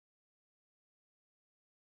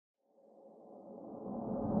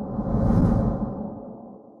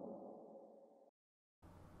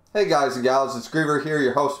Hey guys and gals, it's Griever here,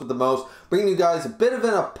 your host with the most, bringing you guys a bit of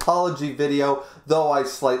an apology video, though I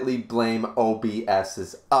slightly blame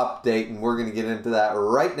OBS's update, and we're going to get into that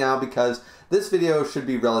right now because this video should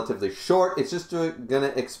be relatively short. It's just going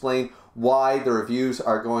to explain why the reviews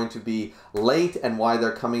are going to be late and why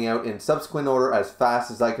they're coming out in subsequent order as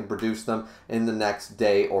fast as I can produce them in the next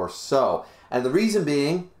day or so. And the reason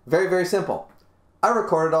being, very, very simple. I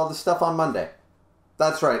recorded all this stuff on Monday.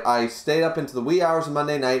 That's right, I stayed up into the wee hours of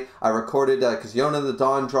Monday night. I recorded, because Yona of the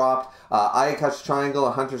Dawn dropped, Ayakashi Triangle,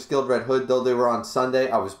 and Hunter's Guild Red Hood, though they were on Sunday.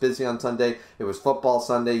 I was busy on Sunday. It was football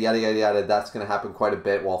Sunday, yada, yada, yada. That's going to happen quite a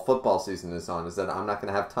bit while football season is on, is that I'm not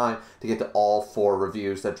going to have time to get to all 4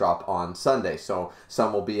 reviews that drop on Sunday. So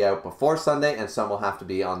some will be out before Sunday, and some will have to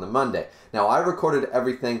be on the Monday. Now, I recorded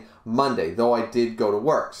everything Monday, though I did go to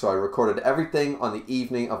work. So I recorded everything on the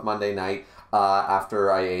evening of Monday night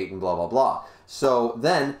after I ate and blah, blah, blah. So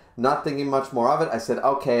then, not thinking much more of it, I said,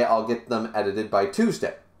 okay, I'll get them edited by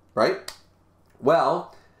Tuesday, right?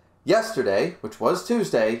 Well, yesterday, which was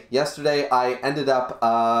Tuesday, yesterday I ended up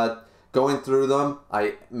going through them.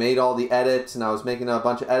 I made all the edits, and I was making a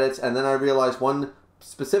bunch of edits, and then I realized one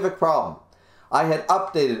specific problem. I had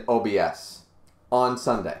updated OBS on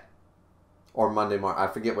Sunday, or Monday morning, I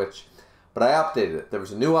forget which, but I updated it. There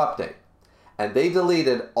was a new update, and they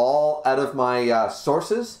deleted all out of my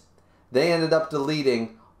sources. They ended up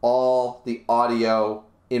deleting all the audio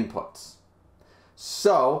inputs.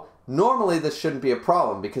 So, normally this shouldn't be a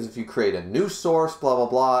problem because if you create a new source, blah, blah,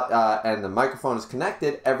 blah, and the microphone is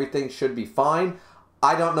connected, everything should be fine.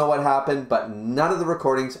 I don't know what happened, but none of the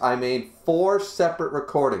recordings, I made 4 separate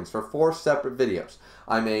recordings for 4 separate videos.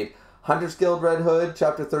 I made Hunter's Guild Red Hood,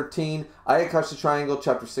 Chapter 13, Ayakashi Triangle,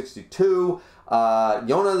 Chapter 62,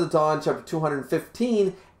 Yona of the Dawn, Chapter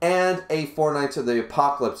 215, and a 4 Nights of the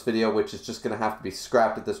Apocalypse video, which is just going to have to be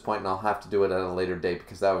scrapped at this point, and I'll have to do it at a later date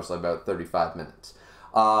because that was about 35 minutes.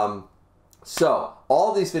 So,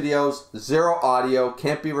 all these videos, 0 audio,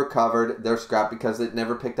 can't be recovered. They're scrapped because it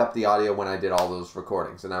never picked up the audio when I did all those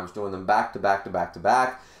recordings. And I was doing them back to back to back to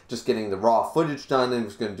back, just getting the raw footage done, and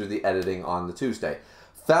was going to do the editing on the Tuesday.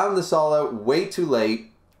 Found this all out way too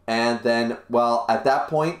late, and then, well, at that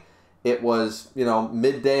point, it was,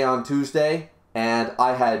 midday on Tuesday, and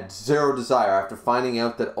I had 0 desire after finding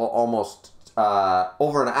out that almost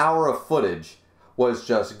over an hour of footage was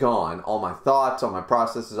just gone. All my thoughts, all my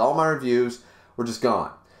processes, all my reviews were just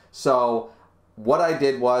gone. So what I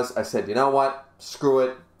did was I said, you know what? Screw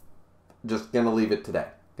it. Just going to leave it today.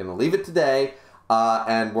 Going to leave it today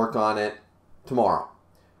and work on it tomorrow.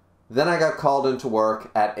 Then I got called into work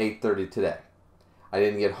at 8:30 today. I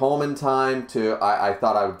didn't get home in time to, I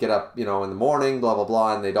thought I would get up, in the morning, blah, blah,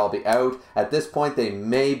 blah, and they'd all be out. At this point, they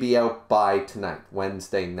may be out by tonight,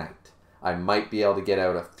 Wednesday night. I might be able to get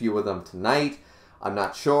out a few of them tonight. I'm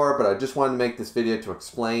not sure, but I just wanted to make this video to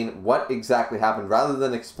explain what exactly happened, rather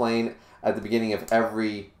than explain at the beginning of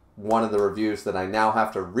every one of the reviews that I now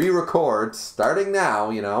have to re-record, starting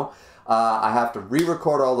now, I have to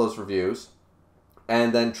re-record all those reviews,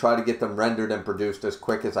 and then try to get them rendered and produced as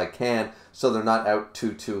quick as I can so they're not out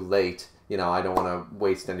too late. I don't want to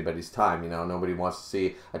waste anybody's time. Nobody wants to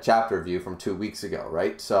see a chapter review from 2 weeks ago,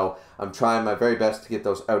 right? So I'm trying my very best to get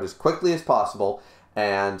those out as quickly as possible.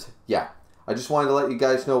 And yeah, I just wanted to let you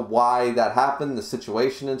guys know why that happened, the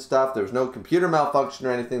situation and stuff. There was no computer malfunction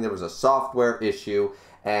or anything. There was a software issue,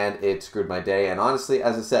 and it screwed my day. And honestly,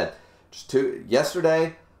 as I said,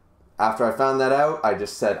 yesterday, after I found that out, I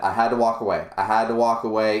just said I had to walk away. I had to walk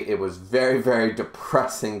away. It was very, very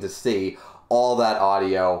depressing to see all that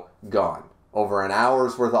audio gone. Over an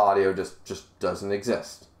hour's worth of audio just doesn't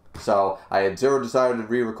exist. So I had 0 desire to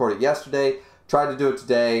re-record it yesterday. Tried to do it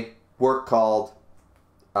today. Work called.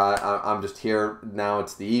 I'm just here now.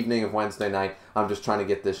 It's the evening of Wednesday night. I'm just trying to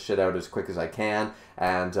get this shit out as quick as I can,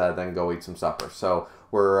 and then go eat some supper. So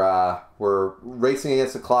we're racing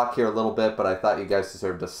against the clock here a little bit, but I thought you guys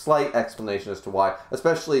deserved a slight explanation as to why,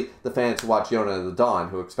 especially the fans who watch Yona of the Dawn,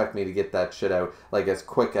 who expect me to get that shit out like as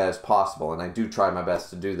quick as possible, and I do try my best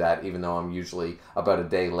to do that, even though I'm usually about a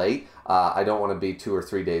day late. I don't want to be 2 or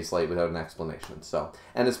 3 days late without an explanation. So,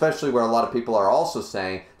 and especially where a lot of people are also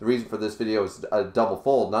saying the reason for this video is a double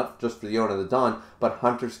fold, not just for Yona of the Dawn, but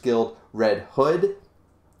Hunter's Guild Red Hood,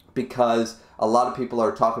 because a lot of people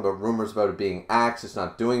are talking about rumors about it being axed, it's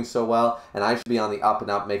not doing so well, and I should be on the up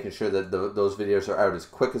and up, making sure that those videos are out as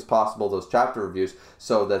quick as possible, those chapter reviews,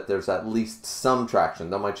 so that there's at least some traction.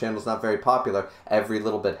 Though my channel's not very popular, every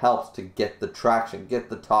little bit helps to get the traction, get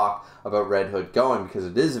the talk about Red Hood going, because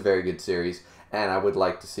it is a very good series, and I would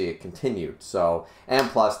like to see it continued. So, and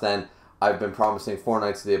plus then, I've been promising 4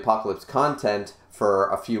 Nights of the Apocalypse content for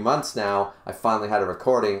a few months now. I finally had a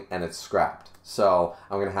recording and it's scrapped. So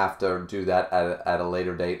I'm going to have to do that at a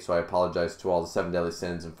later date. So I apologize to all the 7 Deadly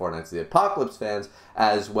Sins and 4 Nights of the Apocalypse fans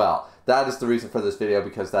as well. That is the reason for this video,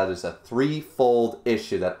 because that is a 3-fold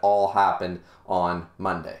issue that all happened on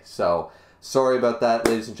Monday. So sorry about that,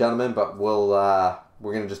 ladies and gentlemen, but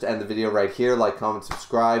we're going to just end the video right here. Like, comment,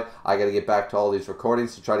 subscribe. I got to get back to all these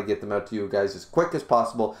recordings to try to get them out to you guys as quick as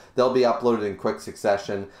possible. They'll be uploaded in quick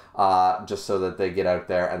succession, just so that they get out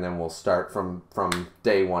there, and then we'll start from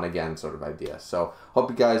day one again, sort of idea. So hope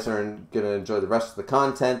you guys are going to enjoy the rest of the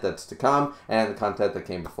content that's to come and the content that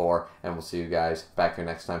came before, and we'll see you guys back here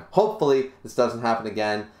next time. Hopefully this doesn't happen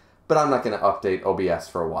again, but I'm not going to update OBS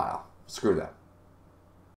for a while. Screw that.